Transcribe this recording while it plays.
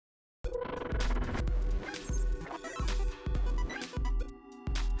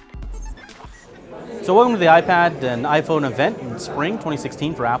So welcome to the iPad and iPhone event in spring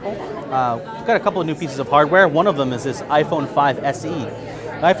 2016 for Apple. We've got a couple of new pieces of hardware. One of them is this iPhone 5 SE.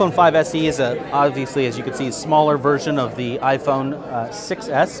 The iPhone 5 SE is obviously, as you can see, a smaller version of the iPhone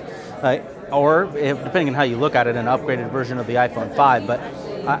 6S, or depending on how you look at it, an upgraded version of the iPhone 5. But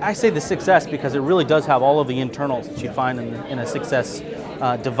I say the 6S because it really does have all of the internals that you'd find in a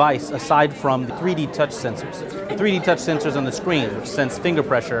 6S device, aside from the 3D touch sensors. The 3D touch sensors on the screen, which sense finger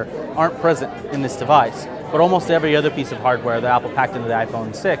pressure, aren't present in this device, but almost every other piece of hardware that Apple packed into the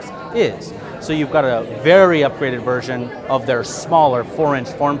iPhone 6 is. So you've got a very upgraded version of their smaller 4-inch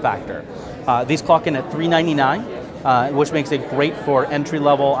form factor. These clock in at $399, which makes it great for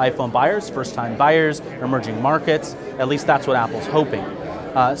entry-level iPhone buyers, first-time buyers, emerging markets. At least that's what Apple's hoping.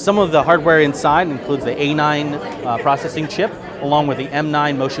 Some of the hardware inside includes the A9 processing chip, along with the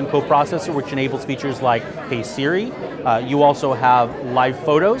M9 motion coprocessor, which enables features like Hey Siri. You also have live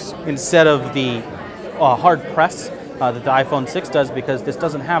photos instead of the hard press that the iPhone 6 does, because this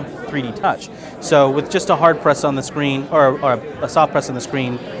doesn't have 3D touch. So with just a hard press on the screen, or a soft press on the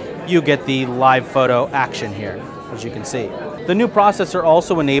screen, you get the live photo action here, as you can see. The new processor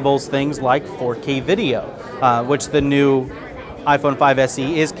also enables things like 4K video, which the new iPhone 5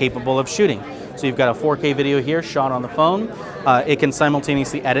 SE is capable of shooting. So you've got a 4K video here shot on the phone. It can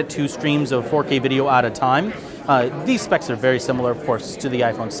simultaneously edit 2 streams of 4K video at a time. These specs are very similar, of course, to the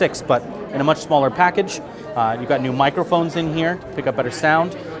iPhone 6, but in a much smaller package. You've got new microphones in here to pick up better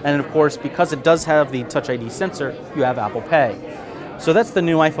sound. And of course, because it does have the Touch ID sensor, you have Apple Pay. So that's the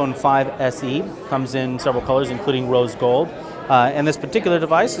new iPhone 5 SE. Comes in several colors, including rose gold. And this particular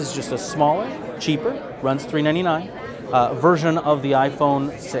device is just a smaller, cheaper, runs $399, version of the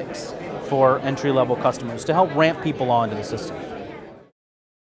iPhone 6 for entry-level customers to help ramp people onto the system.